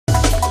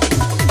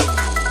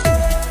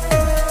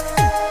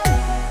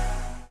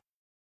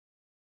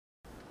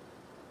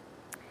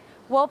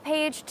Well,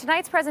 Paige,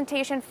 tonight's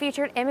presentation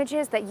featured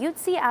images that you'd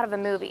see out of a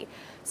movie.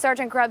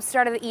 Sergeant Grubbs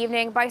started the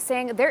evening by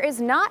saying there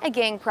is not a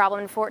gang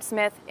problem in Fort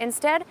Smith.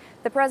 Instead,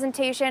 the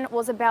presentation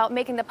was about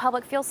making the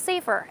public feel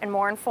safer and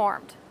more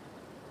informed.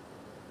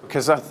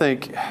 Because I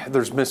think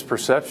there's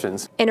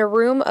misperceptions. In a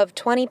room of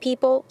 20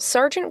 people,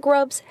 Sergeant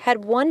Grubbs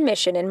had one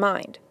mission in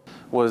mind.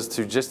 Was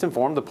to just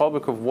inform the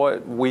public of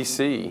what we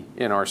see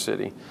in our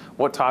city,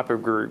 what type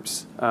of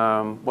groups,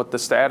 what the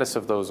status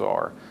of those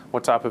are,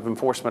 what type of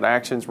enforcement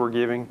actions we're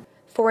giving.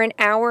 For an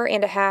hour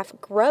and a half,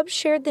 Grubbs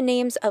shared the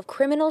names of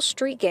criminal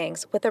street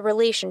gangs with a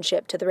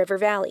relationship to the River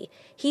Valley.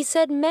 He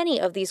said many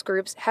of these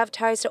groups have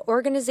ties to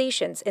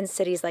organizations in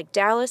cities like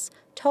Dallas,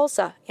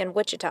 Tulsa, and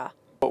Wichita.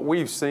 What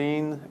we've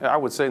seen, I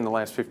would say in the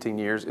last 15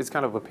 years, it's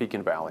kind of a peak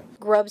and valley.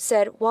 Grubbs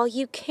said while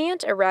you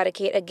can't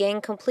eradicate a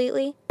gang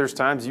completely, there's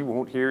times you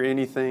won't hear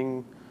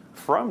anything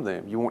from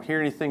them. You won't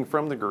hear anything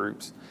from the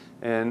groups.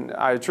 And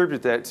I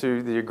attribute that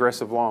to the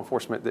aggressive law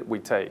enforcement that we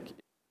take.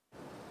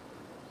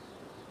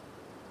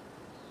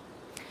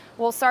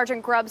 Well,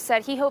 Sergeant Grubbs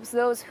said he hopes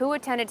those who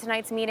attended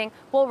tonight's meeting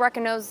will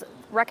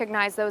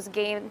recognize those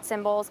gang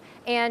symbols,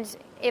 and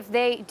if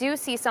they do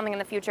see something in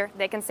the future,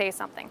 they can say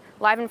something.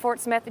 Live in Fort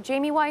Smith,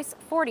 Jamie Weiss,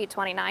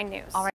 4029 News.